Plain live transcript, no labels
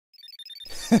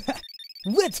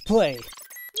Let's play!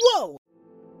 Whoa!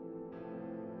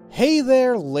 Hey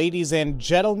there, ladies and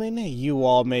gentlemen. You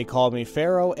all may call me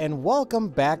Pharaoh, and welcome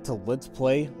back to Let's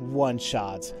Play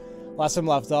OneShot. Last time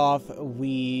left off,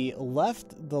 we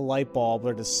left the light bulb,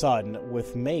 or the sun,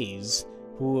 with Maze,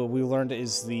 who we learned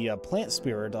is the plant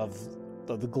spirit of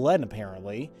the Glen,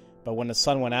 apparently. But when the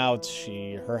sun went out,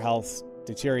 her health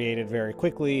deteriorated very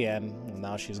quickly, and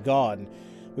now she's gone.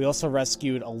 We also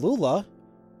rescued Alula,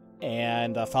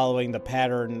 and following the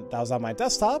pattern that was on my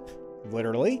desktop,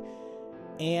 literally,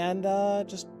 and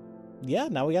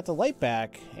now we got the light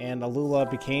back, and Alula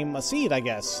became a seed, I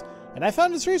guess. And I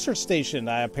found this research station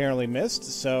I apparently missed,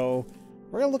 so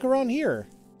we're gonna look around here.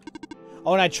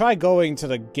 Oh, and I tried going to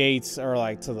the gates, or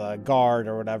like to the guard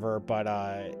or whatever, but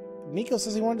Nico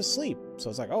says he wanted to sleep,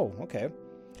 so it's like, oh, okay.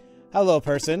 Hello,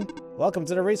 person. Welcome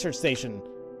to the research station.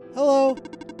 Hello.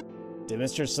 Did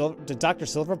Dr.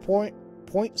 Silverpoint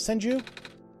send you?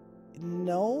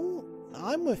 No,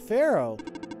 I'm with Pharaoh.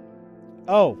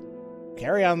 Oh,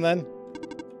 carry on then.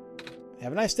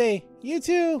 Have a nice day. You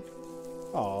too.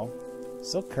 Oh,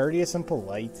 so courteous and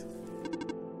polite.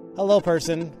 Hello,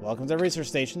 person. Welcome to the research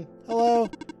station. Hello.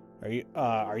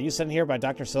 Are you sent here by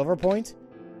Dr. Silverpoint?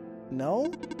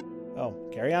 No. Oh,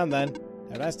 carry on then.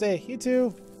 Have a nice day. You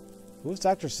too. Who's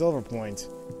Dr. Silverpoint?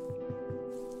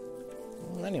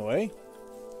 Well, anyway.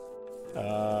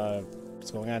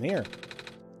 What's going on here?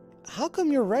 How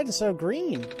come you're red instead of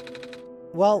green?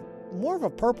 Well, more of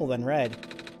a purple than red.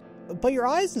 But your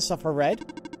eyes and stuff are red.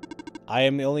 I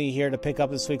am only here to pick up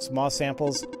this week's moss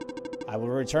samples. I will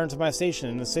return to my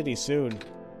station in the city soon.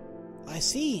 I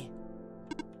see.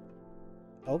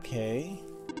 Okay.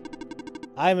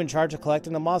 I am in charge of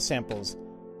collecting the moss samples.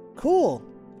 Cool.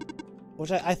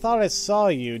 Which I thought I saw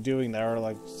you doing that, or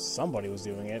like somebody was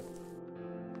doing it.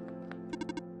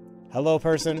 Hello,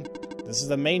 person. This is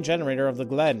the main generator of the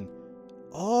Glen.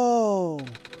 Oh.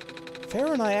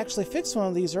 Pharaoh and I actually fixed one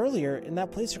of these earlier in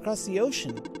that place across the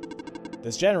ocean.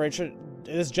 This generator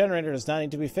does not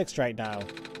need to be fixed right now.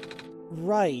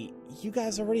 Right. You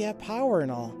guys already have power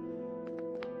and all.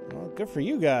 Well, good for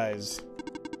you guys.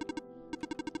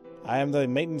 I am the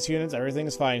maintenance unit. Everything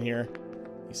is fine here.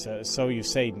 So you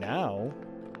say now.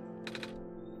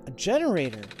 A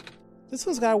generator. This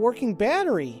one's got a working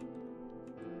battery.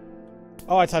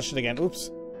 Oh, I touched it again.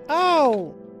 Oops.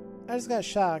 Ow! I just got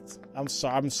shocked. I'm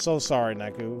so sorry,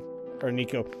 Neku. Or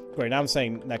Nico. Great, now I'm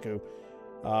saying Neku.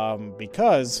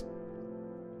 Because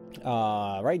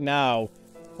right now,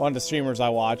 one of the streamers I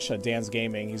watch, Dan's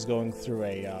Gaming, he's going through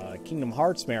a Kingdom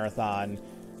Hearts marathon,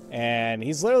 and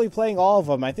he's literally playing all of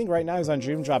them. I think right now he's on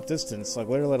Dream Drop Distance, like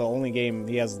literally the only game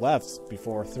he has left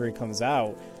before 3 comes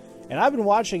out. And I've been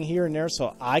watching here and there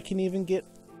so I can even get,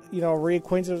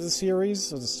 reacquainted with the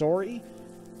series, of the story.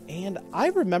 And I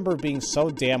remember being so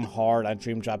damn hard on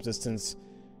Dream Drop Distance.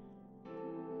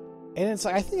 And it's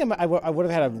like, I think I would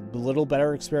have had a little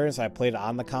better experience if I played it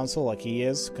on the console like he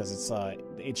is, because it's a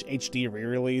HD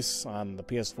re-release on the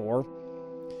PS4.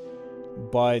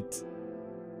 But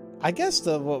I guess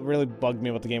what really bugged me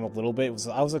about the game a little bit was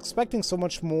I was expecting so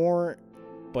much more,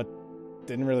 but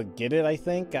didn't really get it, I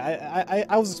think.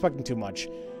 I was expecting too much.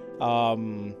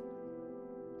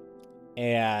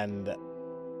 And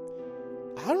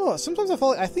I don't know, sometimes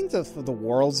I think the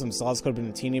worlds themselves could have been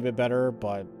a teeny bit better,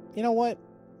 but you know what?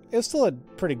 It was still a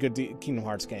pretty good Kingdom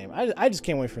Hearts game. I just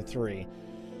can't wait for 3.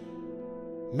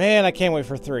 Man, I can't wait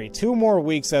for 3. 2 more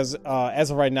weeks as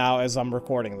of right now as I'm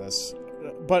recording this.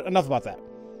 But enough about that.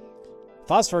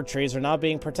 Phosphor trees are now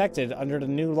being protected under the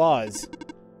new laws.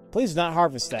 Please do not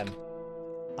harvest them.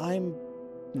 I'm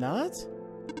not?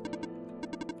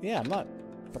 Yeah, I'm not.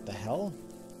 What the hell?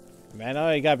 Man, I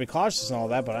know you gotta be cautious and all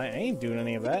that, but I ain't doing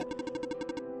any of that.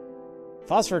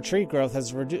 Phosphor tree growth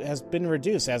has been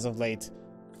reduced as of late.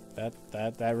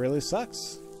 That really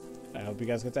sucks. I hope you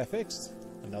guys get that fixed.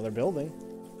 Another building.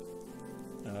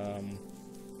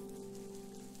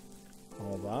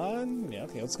 Hold on. Yeah,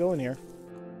 okay, let's go in here.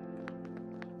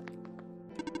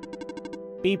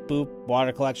 Beep boop.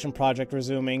 Water collection project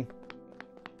resuming.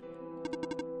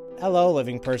 Hello,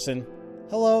 living person.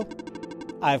 Hello.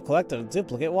 I have collected a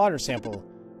duplicate water sample.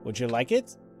 Would you like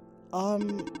it?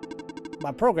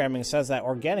 My programming says that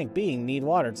organic beings need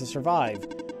water to survive,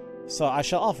 so I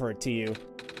shall offer it to you.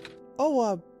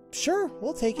 Oh, sure,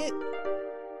 we'll take it.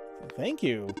 Thank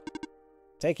you.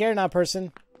 Take care now,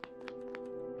 person.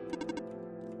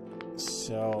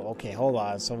 So, okay, hold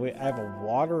on. So I have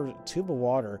a tube of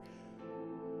water.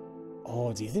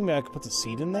 Oh, do you think maybe I could put the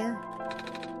seed in there?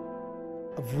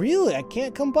 Really? I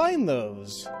can't combine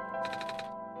those.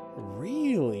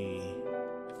 Really?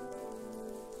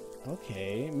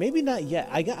 Okay, maybe not yet.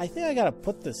 I think I gotta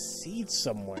put the seed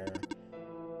somewhere.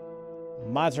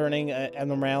 Monitoring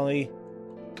abnormality.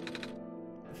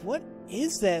 What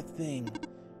is that thing?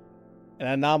 An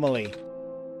anomaly.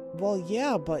 Well,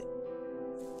 yeah, but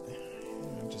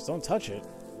just don't touch it.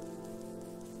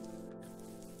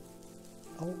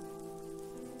 Oh.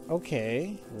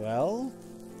 Okay. Well.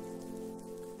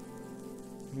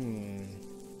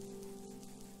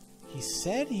 He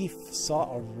said he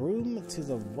saw a room to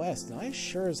the west, and I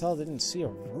sure as hell didn't see a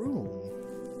room.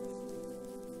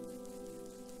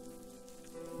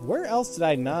 Where else did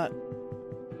I not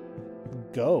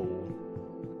go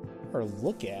or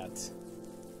look at?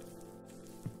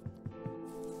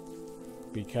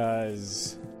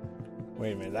 Because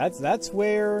wait a minute, that's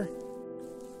where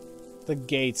the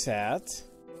gate's at.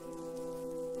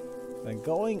 Then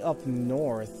going up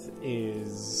north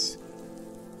is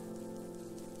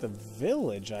the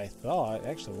village, I thought.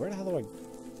 Actually, where the hell do I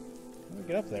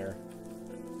get up there?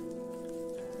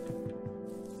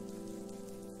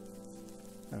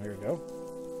 Oh, here we go.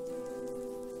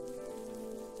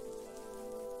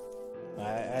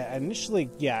 I initially,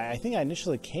 yeah, I think I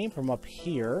initially came from up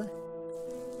here.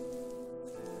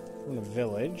 From the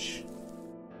village.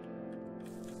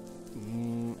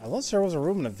 Unless there was a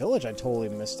room in the village I totally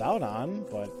missed out on,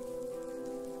 but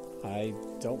I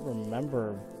don't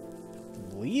remember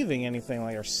leaving anything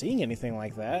like or seeing anything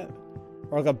like that.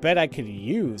 Or like a bed I could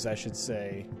use, I should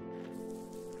say.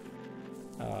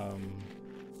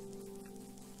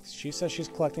 She says she's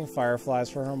collecting fireflies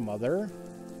for her mother.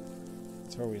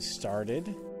 That's where we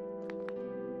started.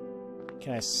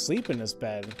 Can I sleep in this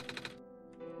bed?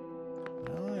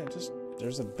 No,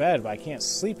 there's a bed, but I can't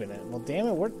sleep in it. Well, damn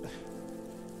it, what?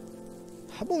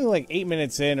 I'm only like 8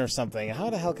 minutes in or something. How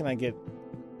the hell can I get...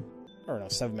 Or no,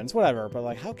 7 minutes, whatever. But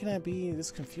like, how can I be this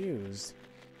confused?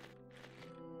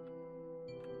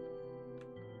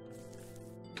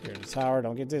 Here, the tower,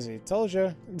 don't get dizzy. Told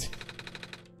you.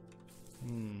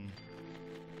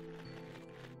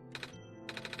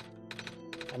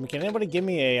 I mean, can anybody give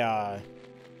me a,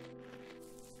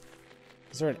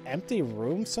 Is there an empty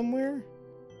room somewhere?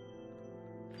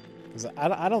 Because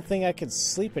I don't think I could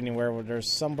sleep anywhere where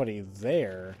there's somebody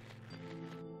there.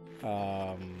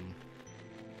 Man,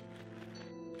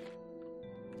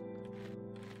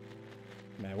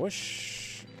 I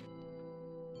wish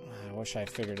I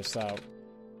figured this out.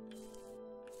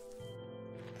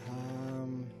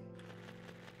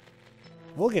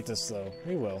 We'll get this though.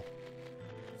 We will.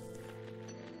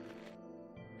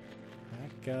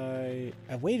 That guy.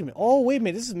 Wait a minute. Oh, wait a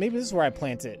minute. Maybe this is where I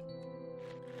plant it.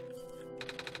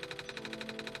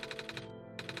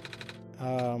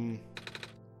 I'll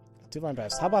do my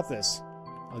best. How about this?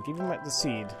 I'll give you the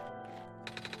seed.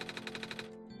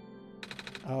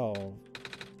 Oh.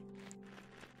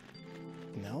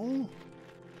 No?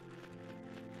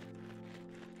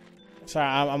 Sorry,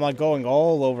 I'm like going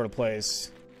all over the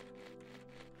place.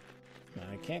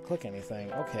 I can't click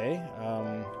anything. Okay.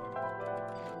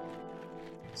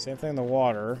 Same thing in the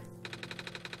water.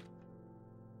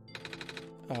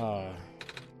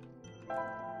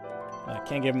 I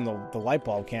can't give him the light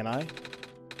bulb, can I?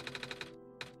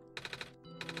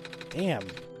 Damn.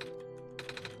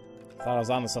 Thought I was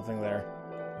onto something there.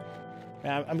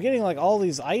 Man, I'm getting like all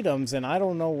these items and I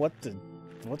don't know what to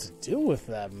do with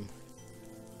them.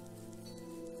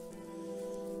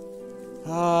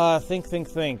 Think.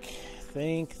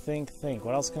 Think.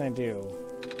 What else can I do?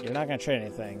 You're not gonna trade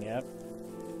anything, yep.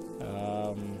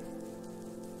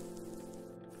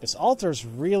 This altar's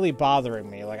really bothering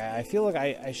me. Like, I feel like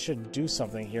I should do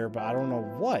something here, but I don't know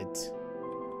what.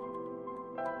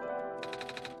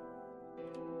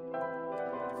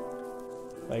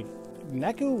 Like,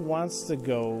 Niku wants to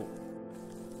go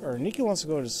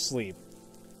to sleep,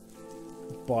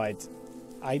 but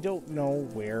I don't know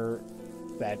where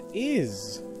that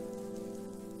is.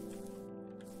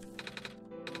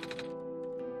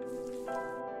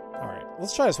 Alright,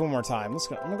 let's try this one more time. I'm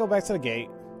gonna go back to the gate.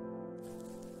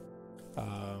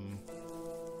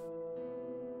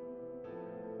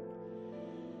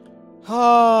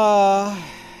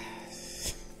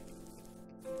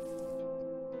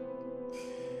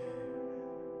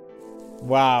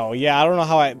 Wow, yeah, I don't know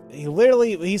how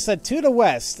he said to the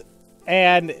west,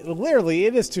 and literally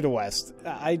it is to the west.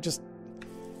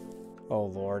 Oh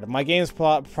lord, my game's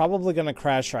probably gonna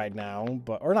crash right now,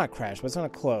 or not crash, but it's gonna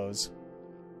close.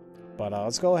 But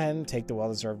let's go ahead and take the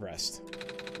well-deserved rest.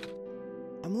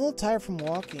 I'm a little tired from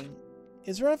walking.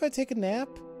 Is it right if I take a nap?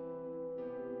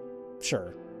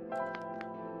 Sure.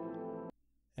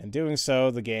 And doing so,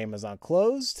 the game is not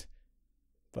closed.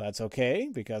 But that's okay,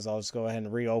 because I'll just go ahead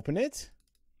and reopen it.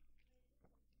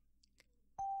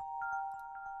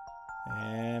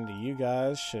 And you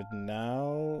guys should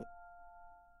now...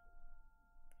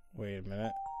 Wait a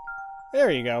minute.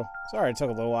 There you go. Sorry, it took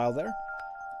a little while there.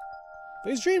 But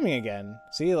he's dreaming again.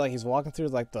 See, like he's walking through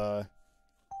like the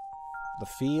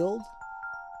field.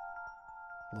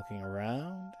 Looking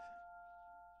around.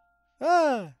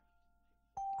 Ah!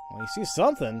 Well, you see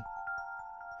something.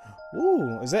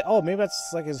 Ooh, is that... Oh, maybe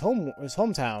that's like his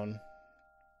hometown.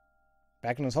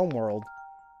 Back in his home world.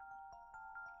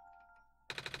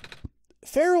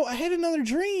 Pharaoh, I had another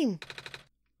dream.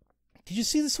 Did you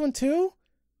see this one too?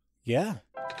 Yeah.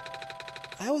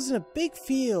 I was in a big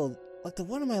field, like the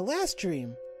one in my last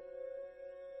dream.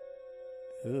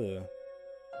 Ugh.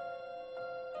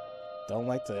 Don't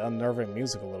like the unnerving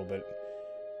music a little bit.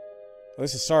 At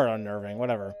least it started unnerving,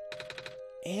 whatever.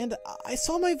 And I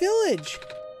saw my village.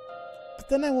 But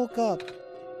then I woke up.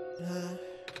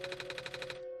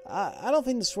 I don't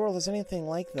think this world has anything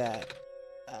like that.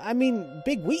 I mean,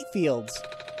 big wheat fields.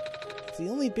 The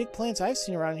only big plants I've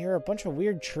seen around here are a bunch of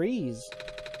weird trees.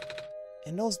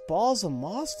 And those balls of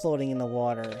moss floating in the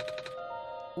water.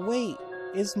 Wait,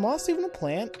 is moss even a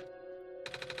plant?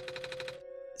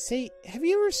 Say, have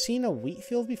you ever seen a wheat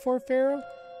field before, Pharaoh?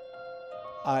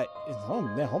 Hold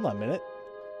on a minute.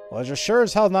 Well, they're sure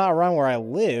as hell not around where I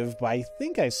live, but I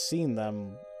think I've seen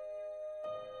them.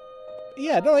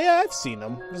 Yeah, I've seen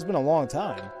them. It's been a long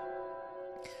time.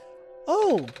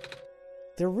 Oh,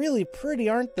 they're really pretty,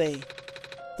 aren't they?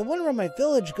 The one around my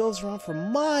village goes around for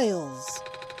miles.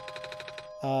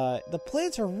 The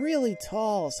plants are really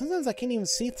tall. Sometimes I can't even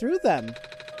see through them.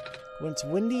 When it's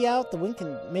windy out, the wind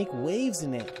can make waves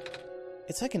in it.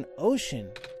 It's like an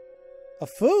ocean. Of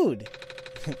food.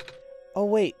 Oh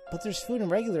wait, but there's food in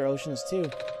regular oceans too.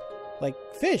 Like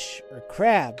fish or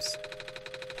crabs.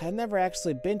 I've never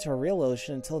actually been to a real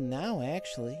ocean until now,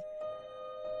 actually.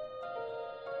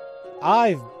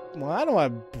 Well, I don't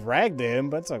want to brag to him,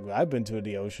 but it's like I've been to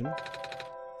the ocean.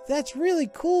 That's really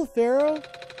cool, Pharaoh.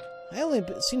 I only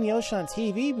seen the ocean on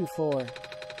TV before.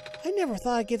 I never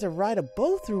thought I'd get to ride a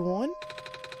boat through one.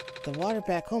 The water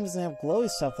back home doesn't have glowy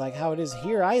stuff like how it is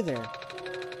here either.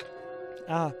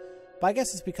 But I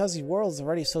guess it's because the world is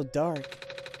already so dark.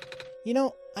 You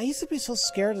know, I used to be so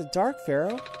scared of the dark,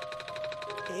 Pharaoh.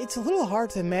 It's a little hard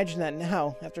to imagine that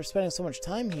now, after spending so much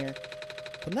time here.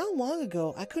 But not long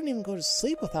ago, I couldn't even go to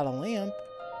sleep without a lamp.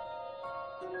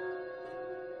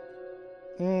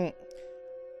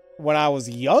 When I was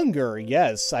younger,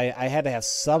 yes, I had to have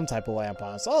some type of lamp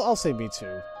on. So I'll say me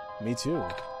too. Me too.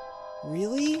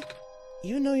 Really?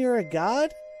 Even though you're a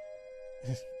god?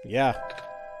 Yeah.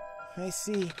 I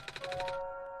see.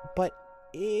 But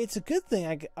it's a good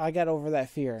thing I got over that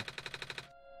fear.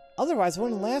 Otherwise, I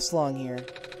wouldn't last long here.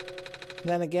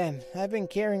 Then again, I've been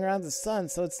carrying around the sun,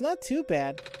 so it's not too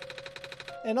bad.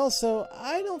 And also,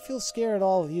 I don't feel scared at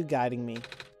all of you guiding me.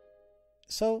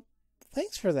 So,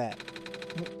 thanks for that.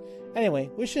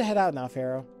 Anyway, we should head out now,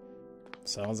 Pharaoh.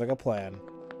 Sounds like a plan.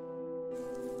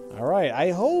 Alright,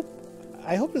 I hope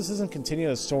this doesn't continue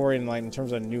the story in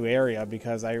terms of a new area,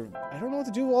 because I don't know what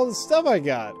to do with all the stuff I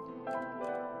got.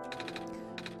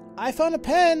 I found a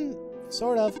pen!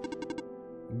 Sort of.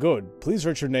 Good. Please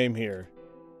write your name here.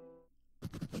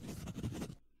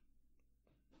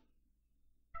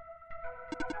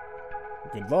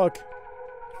 Good luck.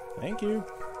 Thank you.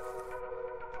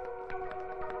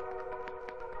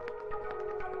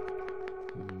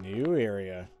 New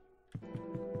area.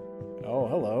 Oh,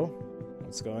 hello.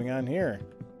 What's going on here?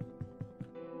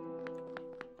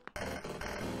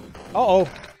 Uh-oh.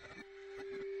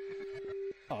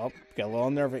 Oh, got a little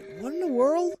unnerving. What in the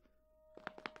world?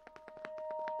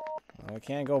 Well, I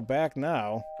can't go back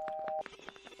now.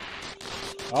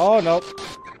 Oh, no.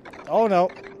 Oh, no.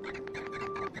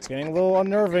 It's getting a little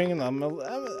unnerving, and I'm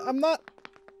not,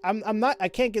 I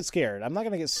can't get scared. I'm not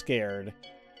gonna get scared.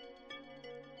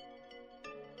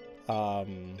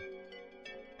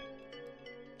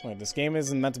 Wait, this game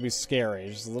isn't meant to be scary.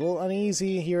 It's just a little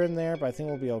uneasy here and there, but I think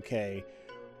we'll be okay.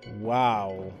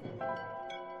 Wow.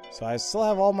 So I still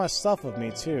have all my stuff with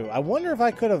me, too. I wonder if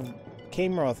I could have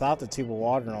came here without the tube of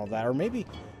water and all that, or maybe,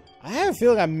 I have a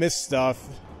feeling I missed stuff.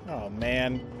 Oh,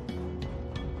 man.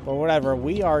 But whatever,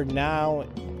 we are now,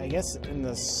 I guess, in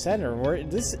the center.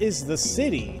 This is the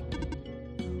city.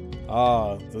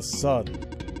 Ah, the sun.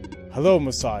 Hello,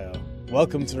 Messiah.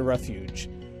 Welcome to the refuge.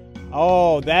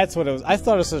 Oh, that's what it was. I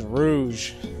thought it says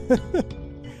Rouge.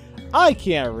 I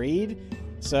can't read.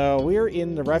 So, we're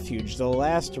in the refuge, the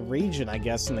last region, I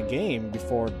guess, in the game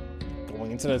before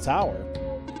going into the tower.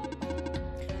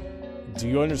 Do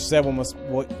you understand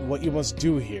what you must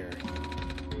do here?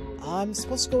 I'm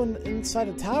supposed to go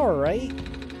inside the tower, right?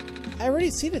 I already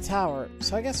see the tower,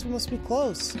 so I guess we must be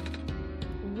close.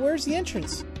 Where's the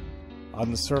entrance? On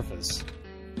the surface.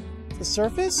 The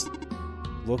surface?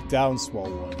 Look down, small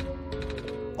one.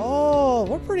 Oh,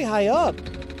 we're pretty high up.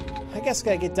 I guess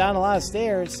gotta get down a lot of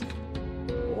stairs.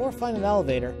 Or find an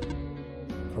elevator.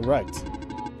 Correct.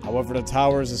 However, the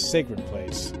tower is a sacred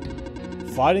place.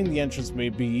 Finding the entrance may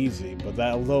be easy, but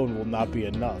that alone will not be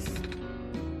enough.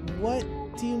 What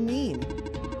do you mean?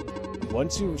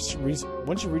 Once you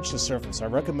reach the surface, I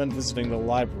recommend visiting the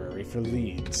library for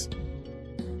leads.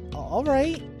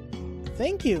 Alright.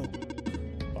 Thank you.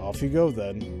 Off you go,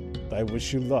 then. I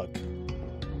wish you luck.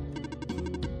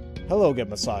 Hello again,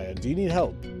 Messiah. Do you need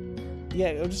help?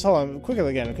 Yeah, just hold on. Quickly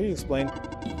again. Could you explain?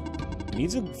 You need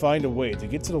to find a way to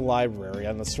get to the library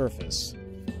on the surface.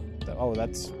 Oh,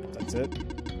 that's it?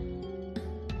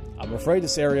 I'm afraid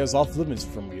this area is off limits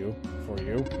for you.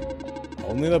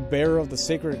 Only the bearer of the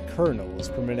sacred kernel is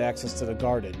permitted access to the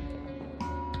garden.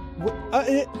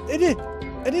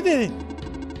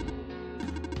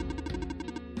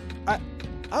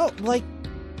 Oh, like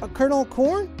a kernel of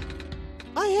corn?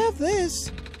 I have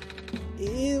this.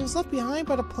 It was left behind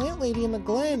by the plant lady in the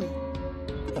glen.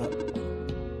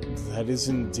 That is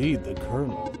indeed the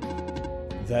kernel.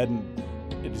 Then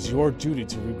it is your duty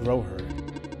to regrow her.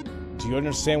 Do you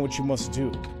understand what you must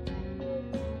do?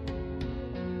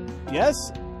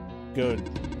 Yes? Good.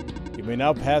 You may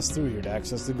now pass through here to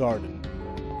access the garden.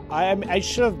 I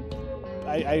should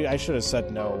have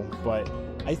said no, but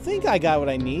I think I got what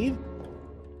I need.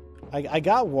 I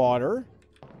got water.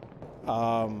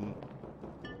 I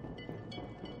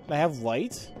have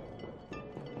light.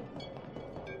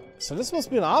 So this must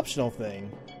be an optional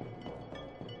thing.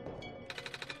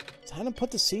 Time to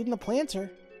put the seed in the planter.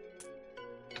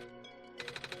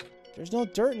 There's no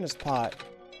dirt in this pot.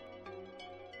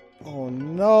 Oh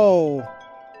no!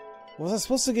 Was I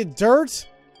supposed to get dirt?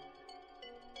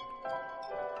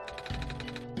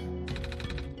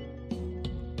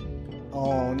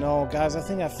 Oh no, guys, I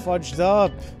think I fudged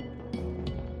up.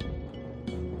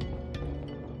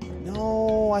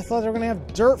 No, I thought they were gonna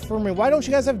have dirt for me. Why don't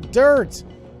you guys have dirt?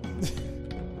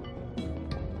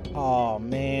 Oh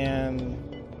man.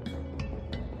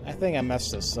 I think I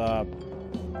messed this up.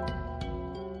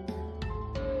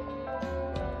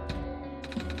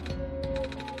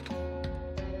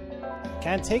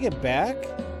 Can I take it back?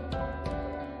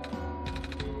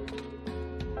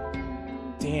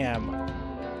 Damn.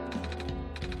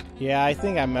 Yeah, I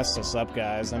think I messed this up,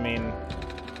 guys. I mean,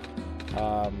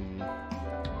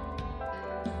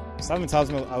 something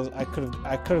tells me I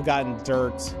could have gotten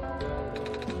dirt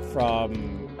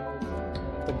from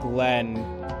the glen.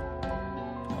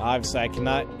 Obviously, I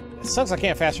cannot. It sucks I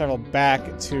can't fast travel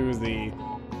back to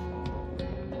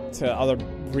other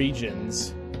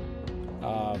regions.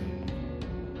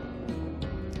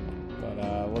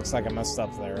 Looks like I messed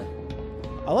up there.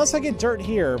 Unless I get dirt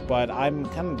here, but I'm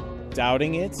kind of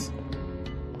doubting it.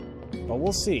 But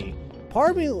we'll see.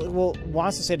 Part of me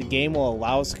wants to say the game will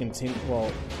allow us to continue.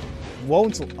 Well,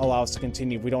 won't allow us to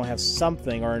continue if we don't have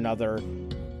something or another.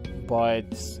 But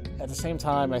at the same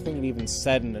time, I think it even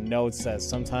said in the notes that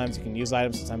sometimes you can use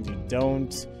items, sometimes you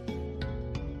don't.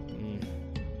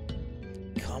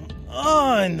 Come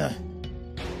on!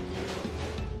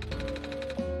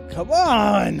 Come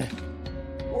on!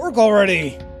 Work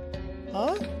already!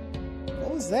 Huh?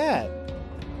 What was that?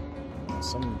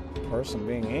 Some person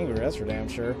being angry, that's for damn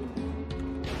sure.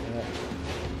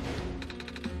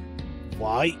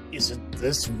 Why isn't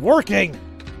this working?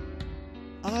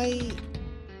 I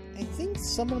think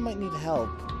someone might need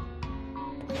help.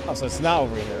 Oh, so it's not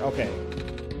over here. Okay.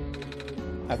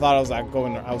 I thought I was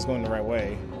going the right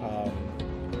way.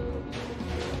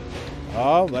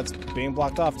 Oh, that's being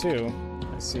blocked off too.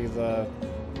 I see the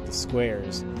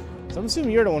squares. So I'm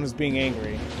assuming you're the one who's being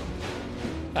angry.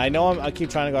 I know I keep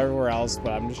trying to go everywhere else,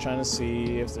 but I'm just trying to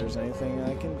see if there's anything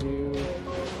I can do.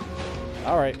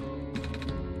 Alright.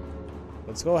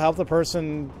 Let's go help the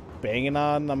person banging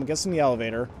on, I'm guessing, the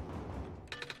elevator.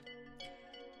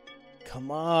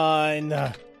 Come on.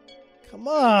 Come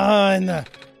on.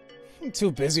 I'm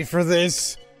too busy for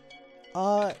this.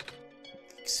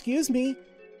 Excuse me.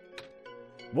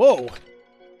 Whoa.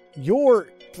 You.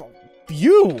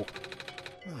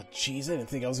 Oh, jeez, I didn't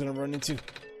think I was gonna run into...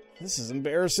 This is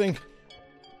embarrassing.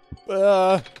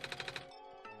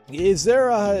 Is there,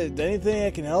 anything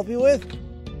I can help you with?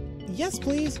 Yes,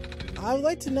 please. I would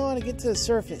like to know how to get to the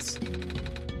surface.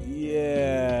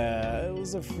 Yeah, I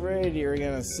was afraid you were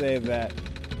gonna say that.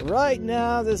 Right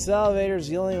now, this elevator is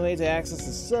the only way to access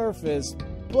the surface,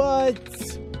 but...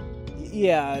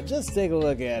 Yeah, just take a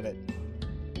look at it.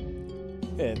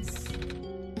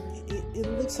 It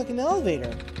looks like an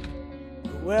elevator.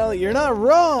 Well, you're not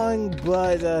wrong,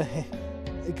 but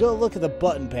Go look at the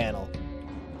button panel.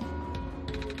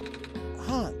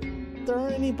 Huh, there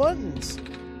aren't any buttons.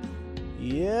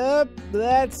 Yep,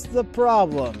 that's the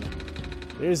problem.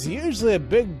 There's usually a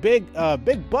big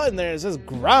button there that says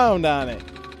ground on it.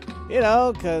 You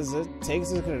know, because it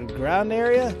takes us to the ground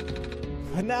area.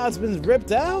 But now it's been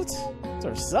ripped out?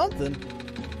 Or something.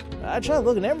 I tried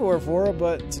looking everywhere for it,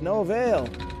 but to no avail.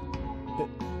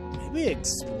 Maybe it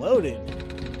exploded.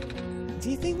 Do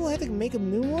you think we'll have to make a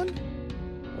new one?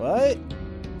 What?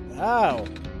 How?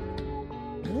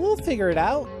 We'll figure it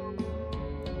out.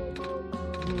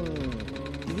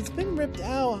 If it's been ripped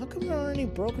out, how come there aren't any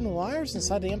broken wires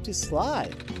inside the empty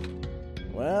slide?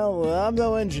 Well, I'm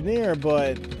no engineer,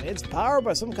 but it's powered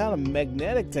by some kind of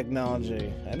magnetic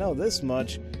technology. I know this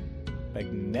much.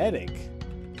 Magnetic.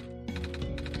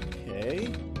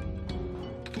 Okay.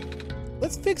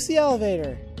 Let's fix the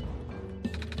elevator.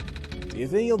 Do you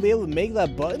think you'll be able to make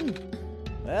that button?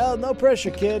 Well, no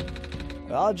pressure, kid.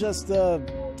 I'll just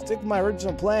stick with my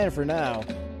original plan for now.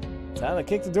 Time to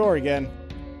kick the door again.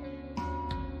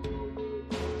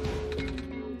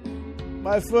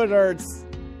 My foot hurts.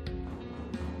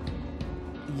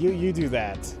 You do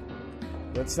that.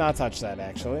 Let's not touch that,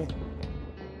 actually.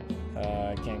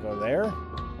 Can't go there.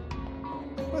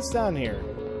 What's down here?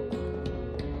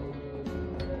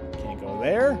 Can't go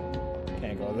there.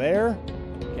 Can't go there.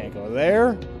 Can't go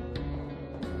there.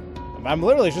 I'm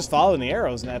literally just following the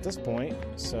arrows at this point.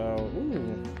 So,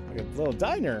 ooh, like a little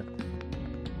diner.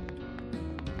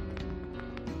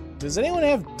 Does anyone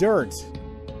have dirt?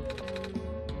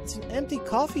 It's an empty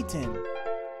coffee tin.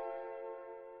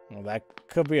 Well, that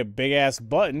could be a big-ass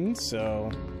button,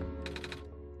 so...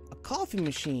 A coffee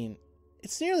machine.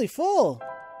 It's nearly full.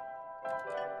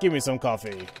 Give me some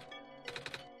coffee.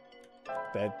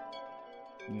 That...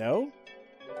 No?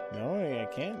 No, I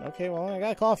can't? Okay, well, I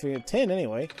got coffee. A tin,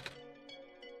 anyway.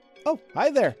 Oh, hi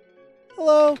there.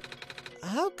 Hello.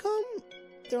 How come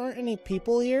there aren't any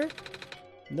people here?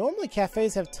 Normally,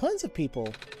 cafes have tons of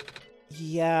people.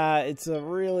 Yeah, it's a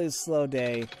really slow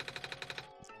day.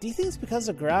 Do you think it's because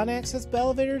the ground access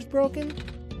elevator is broken?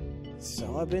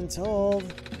 So I've been told.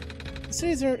 The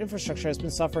city's infrastructure has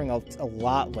been suffering a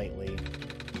lot lately.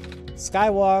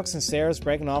 Skywalks and stairs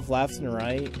breaking off left and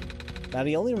right. Now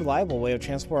the only reliable way of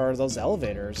transport are those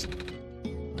elevators.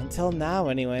 Until now,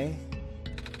 anyway.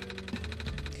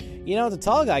 You know, the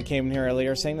tall guy came in here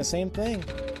earlier saying the same thing.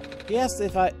 He asked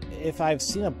if I've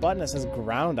seen a button that says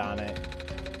ground on it.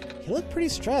 He looked pretty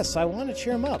stressed, so I wanted to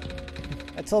cheer him up.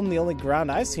 I told him the only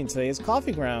ground I've seen today is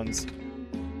coffee grounds.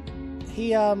 He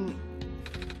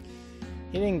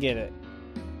didn't get it.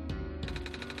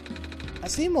 I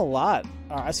see him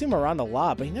around a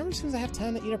lot, but he never seems to have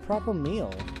time to eat a proper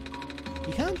meal.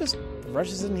 He kind of just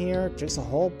rushes in here, drinks a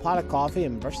whole pot of coffee,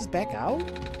 and rushes back out.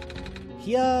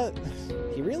 He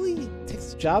really takes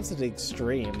his job to the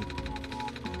extreme.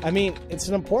 I mean, it's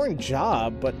an important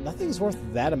job, but nothing's worth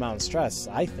that amount of stress,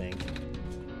 I think.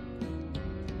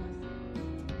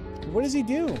 What does he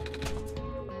do?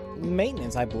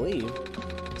 Maintenance, I believe.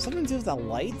 Something to do with the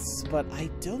lights, but I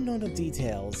don't know the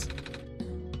details.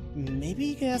 Maybe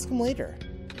you can ask him later.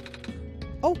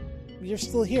 Oh, you're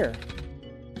still here.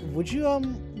 Would you,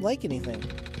 like anything?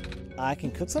 I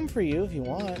can cook some for you if you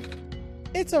want.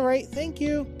 It's alright, thank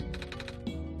you.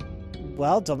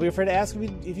 Well, don't be afraid to ask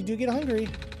if you do get hungry.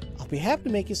 I'll be happy to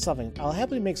make you something. I'll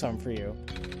happily make something for you.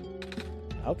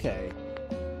 Okay.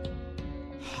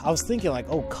 I was thinking like,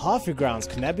 oh, coffee grounds,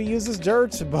 can that be used as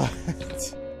dirt? But...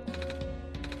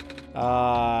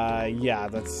 yeah,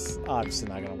 that's obviously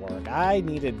not gonna work. I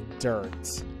needed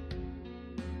dirt.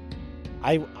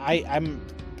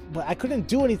 But I couldn't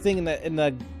do anything in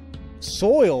the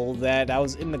soil that I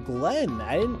was in the glen.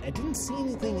 I didn't see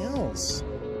anything else.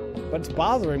 But it's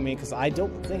bothering me because I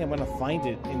don't think I'm gonna find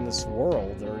it in this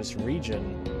world or this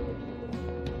region.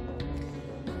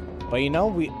 But you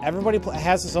know, everybody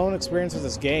has his own experience with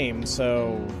this game,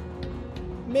 so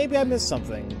maybe I missed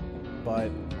something. But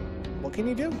what can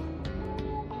you do?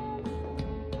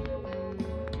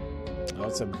 Oh,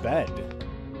 it's a bed.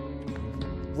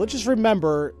 Let's just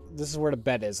remember this is where the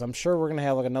bed is. I'm sure we're gonna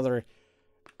have like another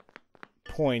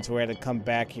point where we had to come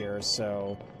back here,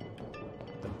 so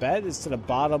the bed is to the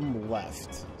bottom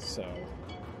left. So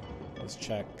let's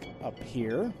check up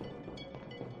here.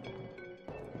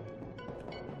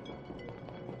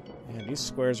 Man, these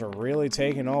squares are really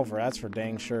taking over, that's for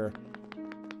dang sure.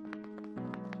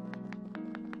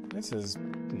 This is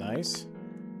nice.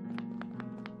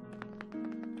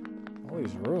 All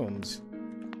these rooms.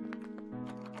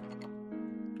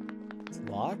 It's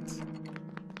locked.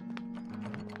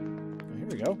 Oh, here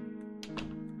we go.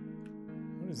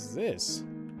 What is this?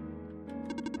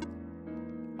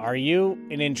 Are you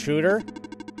an intruder?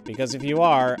 Because if you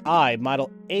are, I, Model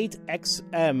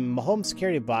 8XM Home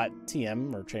Security Bot,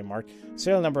 TM, or trademark,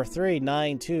 serial number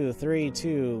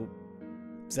 39232,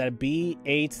 is that a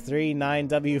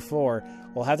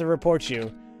B839W4, will have to report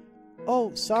you.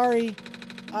 Oh, sorry.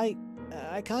 I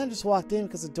kind of just walked in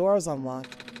because the door was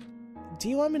unlocked. Do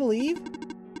you want me to leave?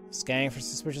 Scanning for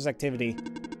suspicious activity.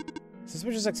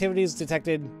 Suspicious activity is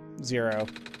detected 0.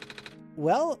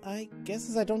 Well, I guess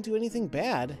as I don't do anything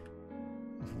bad.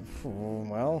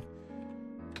 Well,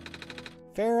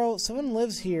 Pharaoh, someone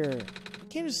lives here. You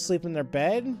can't just sleep in their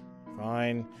bed.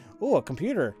 Fine. Ooh, a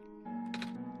computer.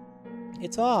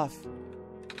 It's off.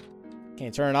 Can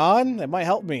you turn it on? It might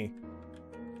help me.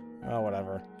 Oh,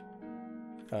 whatever.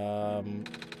 A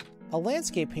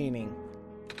landscape painting.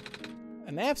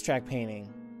 An abstract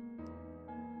painting.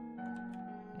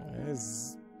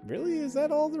 Is that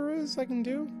all there is I can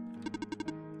do?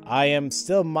 I am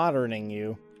still monitoring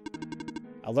you.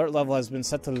 Alert level has been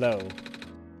set to low.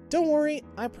 Don't worry,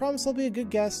 I promise I'll be a good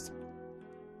guest.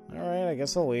 Alright, I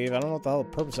guess I'll leave. I don't know what the hell the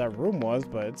purpose of that room was,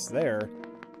 but it's there.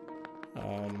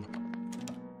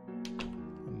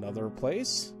 Another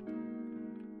place.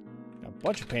 A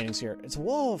bunch of paintings here. It's a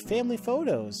wall of family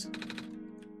photos.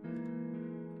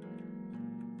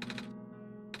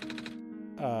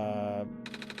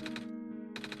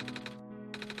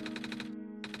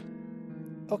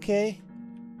 Okay.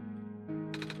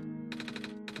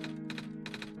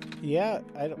 Yeah,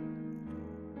 I don't...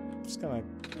 I'm just gonna...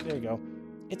 There you go.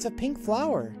 It's a pink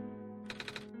flower.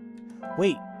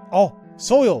 Wait. Oh,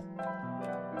 soil!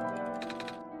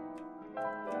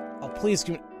 Oh, please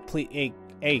give me... Please,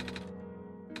 hey.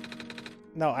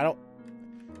 No, I don't...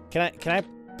 Can I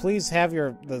please have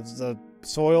the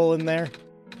soil in there?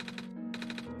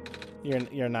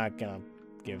 You're not gonna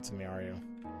give it to me, are you?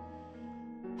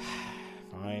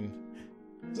 Fine.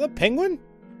 Is that a penguin?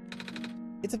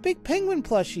 It's a big penguin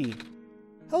plushie.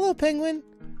 Hello, penguin.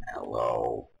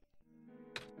 Hello.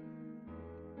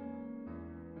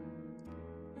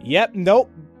 Yep,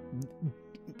 nope.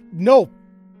 No.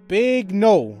 Big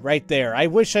no right there. I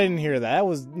wish I didn't hear that. That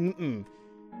was...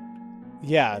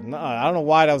 Yeah, no, I don't know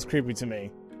why that was creepy to me.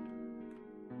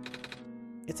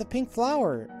 It's a pink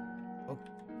flower. Oh,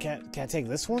 can I take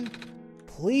this one?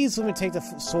 Please let me take the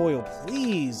soil,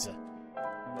 please.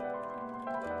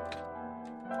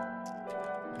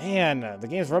 Man, the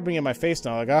game's rubbing in my face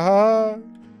now. Like, aha.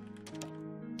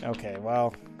 Okay,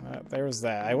 well, there's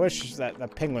that. I wish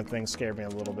that penguin thing scared me a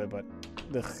little bit, but...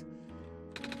 Ugh.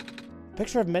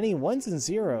 Picture of many ones and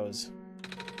zeros.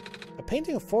 A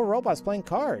painting of 4 robots playing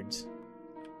cards.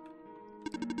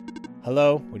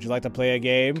 Hello, would you like to play a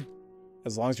game?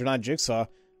 As long as you're not Jigsaw.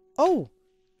 Oh,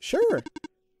 sure.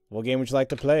 What game would you like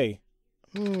to play?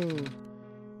 Do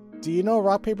you know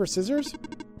rock, paper, scissors?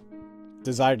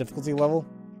 Desired difficulty level?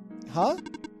 Huh?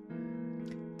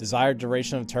 Desired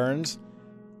duration of turns?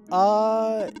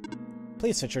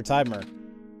 Please set your timer.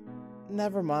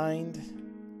 Never mind.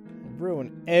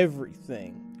 Ruin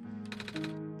everything.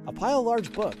 A pile of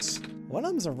large books. One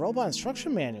of them is a robot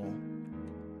instruction manual.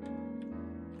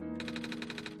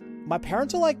 My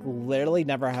parents are like literally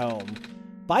never home.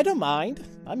 But I don't mind.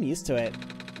 I'm used to it.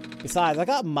 Besides, I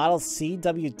got Model C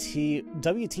WT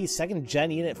 2nd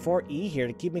Gen Unit 4E here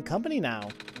to keep me company now.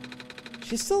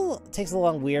 She still takes a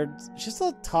long weird. She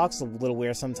still talks a little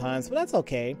weird sometimes, but that's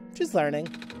okay. She's learning.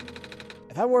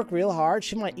 If I work real hard,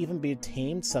 she might even be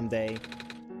tamed someday.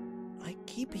 I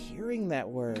keep hearing that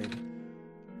word.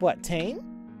 What, tame?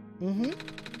 And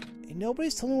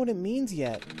nobody's told me what it means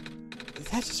yet.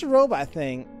 That's just a robot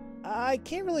thing. I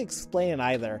can't really explain it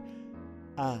either.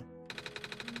 Yeah,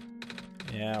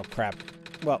 oh crap.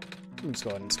 Well, let's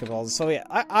go ahead and skip all this. So yeah,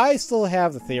 I still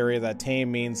have the theory that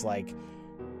tame means like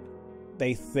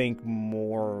they think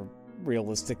more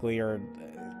realistically, or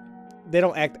they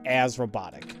don't act as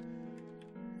robotic.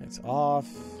 It's off.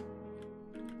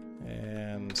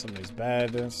 And somebody's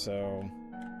bed, so...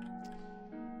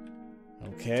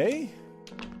 Okay.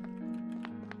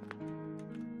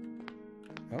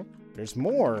 Oh, there's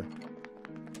more.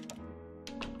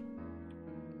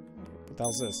 What the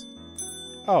hell's this?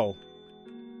 Oh.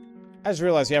 I just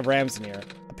realized you have rams in here.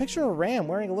 A picture of a ram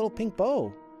wearing a little pink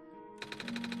bow.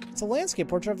 It's a landscape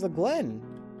portrait of the Glen.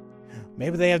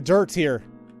 Maybe they have dirt here.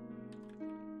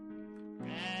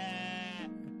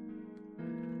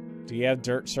 Do you have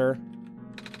dirt, sir?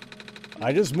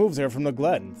 I just moved here from the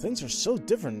Glen. Things are so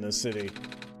different in this city.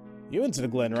 You went to the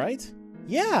Glen, right?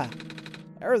 Yeah.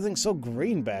 Everything's so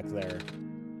green back there.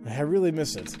 I really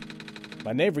miss it.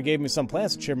 My neighbor gave me some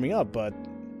plants to cheer me up, but...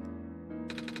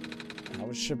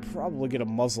 I should probably get a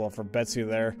muzzle off for Betsy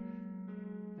there.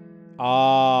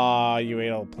 Ah, you ate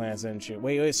all the plants, didn't you?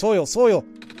 Wait, soil, soil!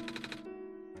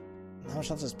 How much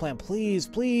left this plant? Please,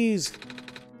 please!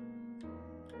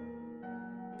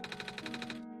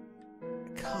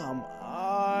 Come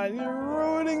on, you're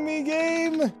ruining me,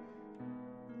 game! It's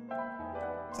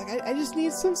like, I just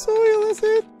need some soil, that's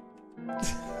it!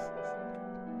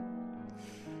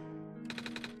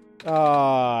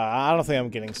 I don't think I'm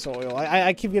getting soil.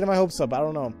 I keep getting my hopes up, I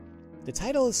don't know. The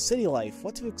title is City Life,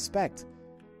 what to expect?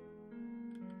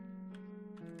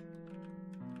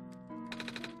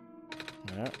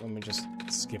 Alright, let me just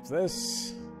skip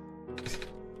this.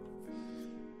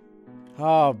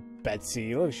 Oh,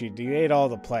 Betsy, look, you ate all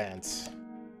the plants.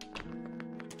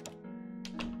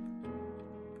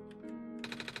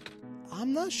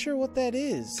 I'm not sure what that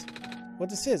is. What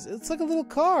this is. It's like a little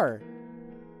car.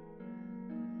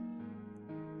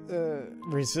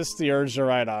 Resist the urge to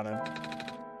ride on it.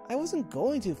 I wasn't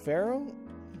going to, Pharaoh.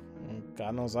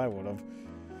 God knows I would have.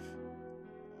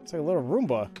 It's like a little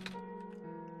Roomba.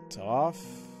 It's off.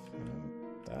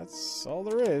 That's all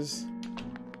there is.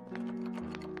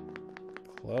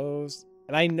 Closed.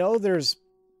 And I know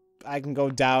I can go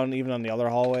down even on the other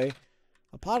hallway.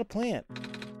 A potted plant.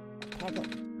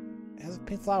 It has a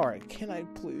pink flower. Can I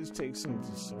please take some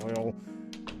soil?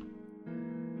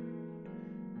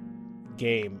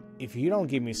 Game, if you don't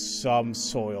give me some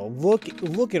soil,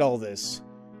 look at all this.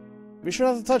 Be sure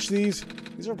not to touch these.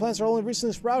 These are plants that are only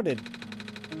recently sprouted.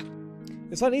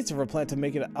 It's not easy for a plant to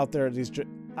make it out there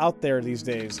these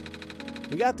days.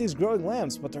 We got these growing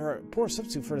lamps, but they're a poor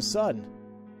substitute for the sun.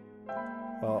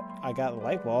 Well, I got a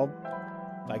light bulb.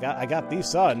 I got the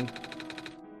sun.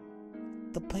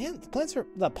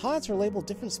 The pods are labeled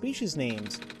different species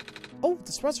names. Oh,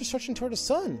 the sprouts are stretching toward the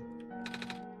sun.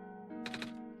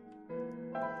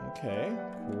 Okay,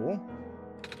 cool.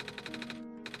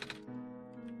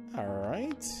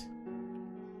 Alright.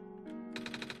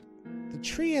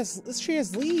 This tree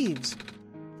has leaves.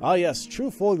 Ah yes, true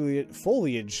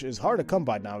foliage is hard to come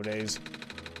by nowadays.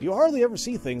 You hardly ever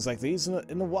see things like these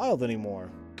in the wild anymore.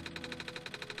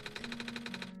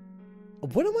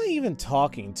 What am I even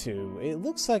talking to? It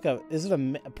looks like is it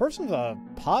a person with a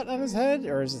pot on his head?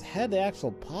 Or is his head the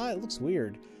actual pot? It looks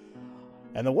weird.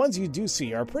 And the ones you do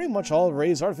see are pretty much all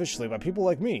raised artificially by people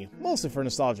like me, mostly for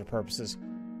nostalgia purposes.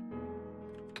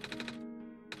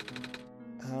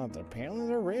 Apparently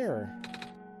they're rare.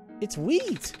 It's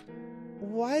wheat!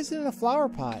 Why is it in a flower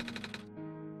pot?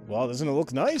 Well, doesn't it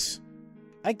look nice?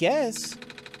 I guess.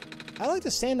 I like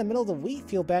to stand in the middle of the wheat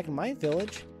field back in my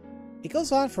village. It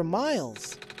goes on for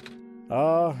miles.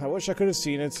 I wish I could have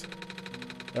seen it.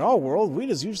 In our world, wheat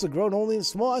is usually grown only in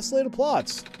small isolated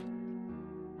plots.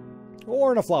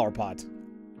 Or in a flower pot.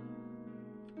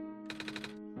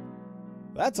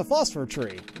 That's a phosphor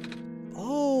tree.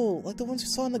 Oh, like the ones you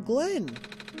saw in the glen.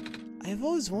 I've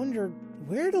always wondered,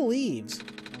 where are the leaves?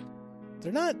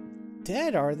 They're not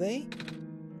dead, are they?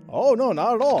 Oh, no,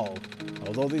 not at all.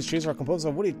 Although these trees are composed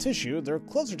of woody tissue, they're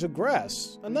closer to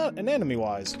grass, and not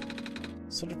anatomy-wise.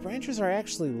 So the branches are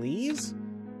actually leaves?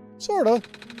 Sorta.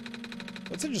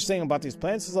 What's interesting about these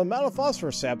plants is the amount of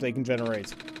phosphorus sap they can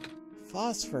generate.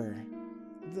 Phosphor.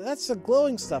 That's the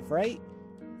glowing stuff, right?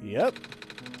 Yep.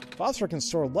 Phosphor can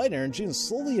store light energy and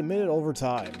slowly emit it over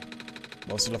time.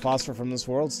 Most of the phosphor from this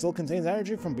world still contains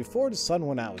energy from before the sun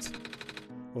went out.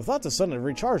 Without the sun to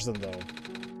recharge them, though.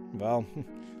 Well,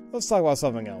 let's talk about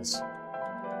something else.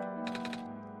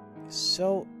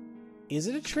 So, is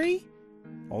it a tree?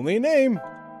 Only a name.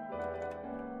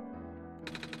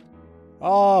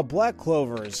 Ah, black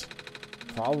clovers.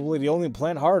 Probably the only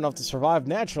plant hard enough to survive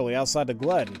naturally outside the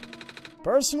glen.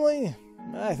 Personally,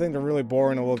 I think they're really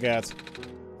boring to look at.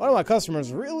 One of my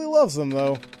customers really loves them,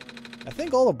 though. I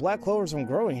think all the black clovers I'm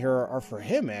growing here are for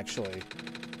him, actually.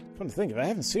 Come to think of it, I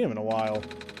haven't seen him in a while.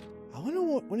 I wonder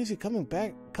when is he coming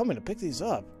to pick these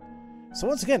up. So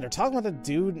once again, they're talking about the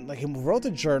dude, like, who wrote the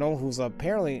journal, who's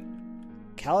apparently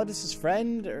Calidus'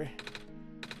 friend, or...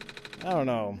 I don't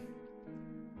know.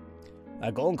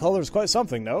 That golden color is quite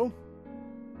something, no?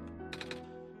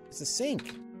 It's a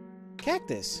sink.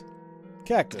 Cactus.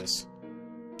 Cactus.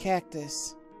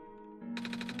 Cactus.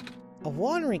 A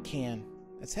watering can.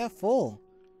 It's half full.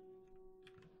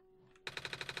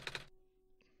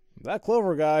 That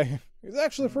clover guy, he's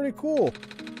actually pretty cool.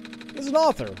 He's an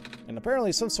author, and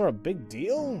apparently some sort of big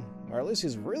deal, or at least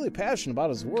he's really passionate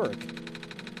about his work.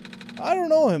 I don't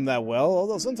know him that well,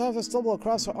 although sometimes I stumble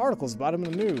across articles about him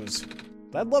in the news.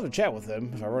 I'd love to chat with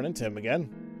him if I run into him again.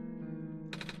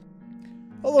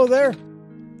 Hello there.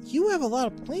 You have a lot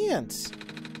of plants.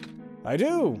 I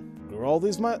do. Grew all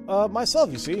these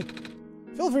myself, you see.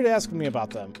 Feel free to ask me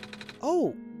about them.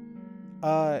 Oh,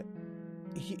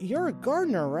 You're a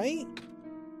gardener, right?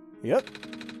 Yep.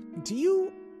 Do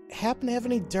you happen to have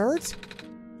any dirt?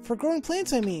 For growing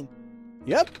plants, I mean.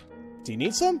 Yep. Do you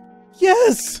need some?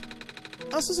 Yes!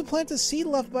 I was supposed to plant a seed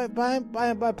left by Plant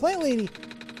Lady,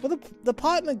 but the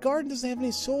pot in the garden doesn't have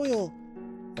any soil.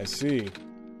 I see.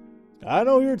 I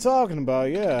know what you're talking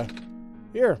about, yeah.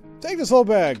 Here, take this whole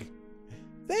bag.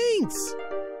 Thanks!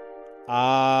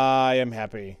 I am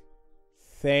happy.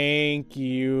 Thank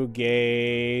you,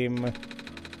 game.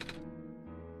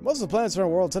 Most of the plants in our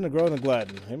world tend to grow in the Glen.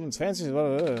 Everyone's fancy.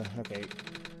 Okay.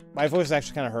 My voice is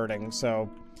actually kind of hurting, so...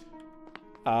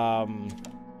 How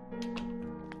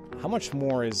much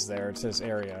more is there to this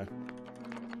area?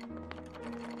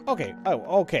 Okay.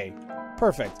 Oh, okay.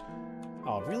 Perfect.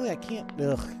 Oh, really? I can't...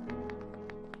 Ugh.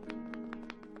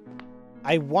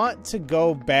 I want to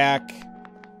go back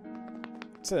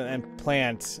and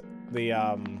plant the,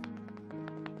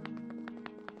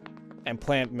 and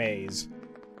plant maize.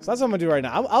 So that's what I'm gonna do right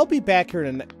now. I'll be back here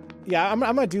in... Yeah, I'm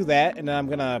gonna do that, and then I'm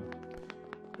gonna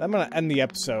end the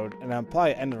episode, and I'll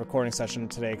probably end the recording session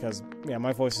today, because, yeah,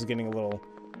 my voice is getting a little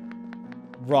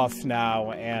rough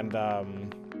now, and,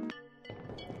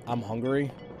 I'm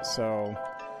hungry, so...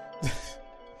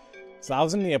 So I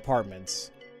was in the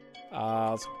apartments.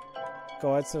 Let's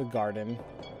go out to the garden.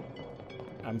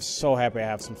 I'm so happy I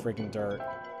have some freaking dirt.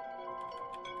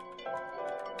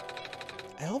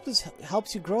 I hope this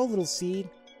helps you grow, little seed.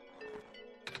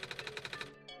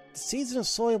 The seed's in the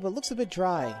soil, but it looks a bit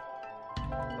dry.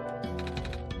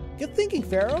 Good thinking,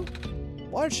 Pharaoh.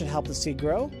 Water should help the seed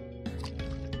grow.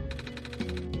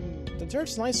 The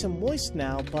dirt's nice and moist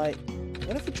now, but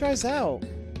what if it dries out?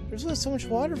 There's only so much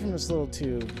water from this little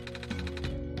tube.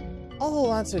 I'll hold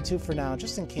on to the tube for now,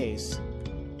 just in case.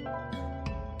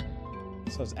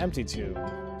 So it's empty tube.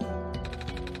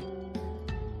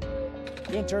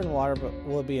 You get dirt and water, but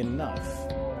will it be enough?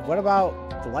 What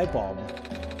about the light bulb?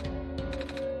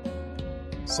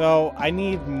 So I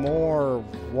need more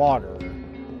water.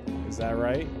 Is that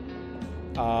right?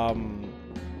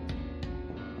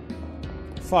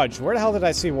 Fudge, where the hell did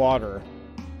I see water?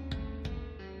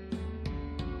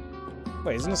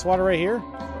 Wait, isn't this water right here?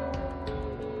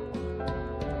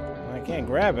 I can't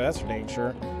grab it, that's for dang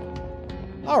sure.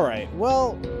 Alright,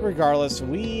 well, regardless,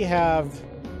 we have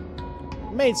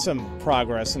made some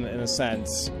progress in a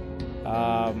sense.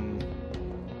 I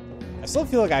still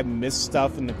feel like I missed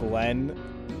stuff in the Glen,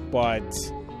 but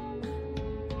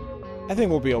I think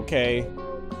we'll be okay.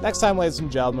 Next time, ladies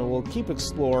and gentlemen, we'll keep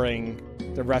exploring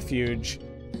the refuge,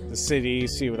 the city,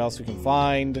 see what else we can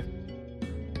find.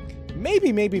 Maybe,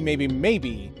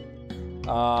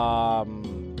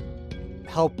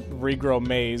 help regrow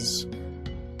maize,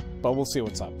 but we'll see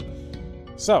what's up.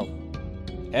 So,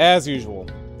 as usual,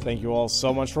 thank you all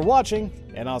so much for watching,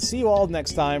 and I'll see you all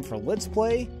next time for Let's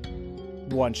Play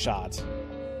OneShot.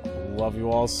 Love you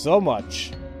all so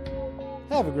much.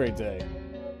 Have a great day.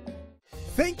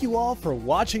 Thank you all for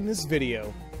watching this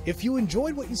video. If you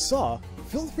enjoyed what you saw,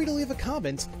 feel free to leave a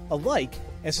comment, a like,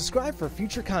 and subscribe for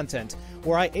future content,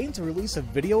 where I aim to release a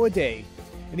video a day.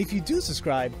 And if you do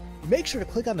subscribe, make sure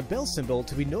to click on the bell symbol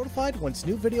to be notified once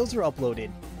new videos are uploaded.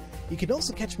 You can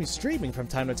also catch me streaming from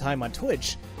time to time on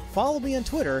Twitch, follow me on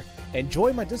Twitter, and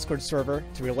join my Discord server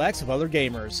to relax with other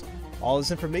gamers. All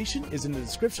this information is in the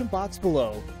description box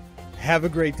below. Have a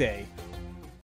great day.